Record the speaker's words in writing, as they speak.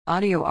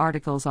Audio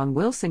articles on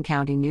Wilson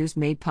County News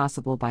made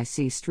possible by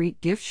C Street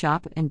Gift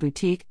Shop and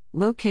Boutique,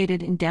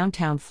 located in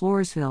downtown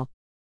Floresville.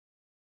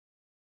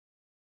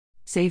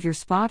 Save your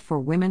spot for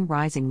Women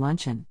Rising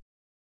Luncheon.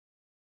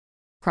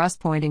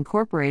 Crosspoint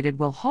Incorporated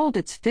will hold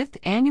its 5th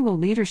annual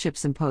Leadership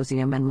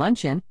Symposium and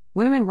Luncheon,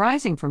 Women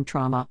Rising from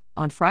Trauma,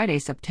 on Friday,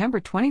 September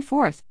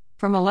 24th,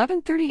 from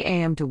 11:30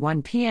 a.m. to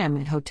 1 p.m.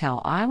 at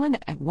Hotel Island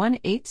at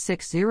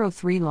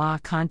 18603 La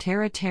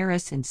Cantera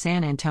Terrace in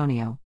San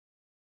Antonio.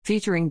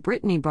 Featuring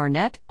Brittany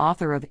Barnett,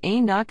 author of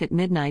A Knock at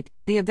Midnight,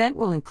 the event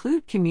will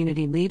include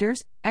community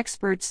leaders,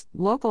 experts,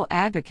 local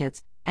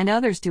advocates, and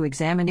others to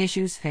examine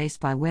issues faced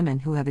by women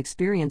who have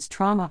experienced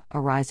trauma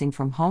arising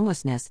from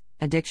homelessness,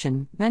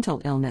 addiction,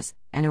 mental illness,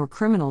 and/or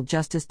criminal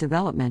justice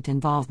development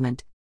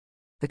involvement.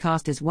 The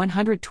cost is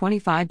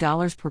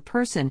 $125 per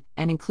person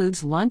and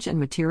includes lunch and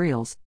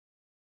materials.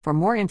 For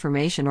more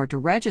information or to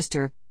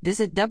register,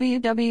 visit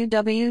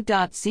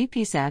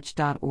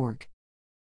www.cpsach.org.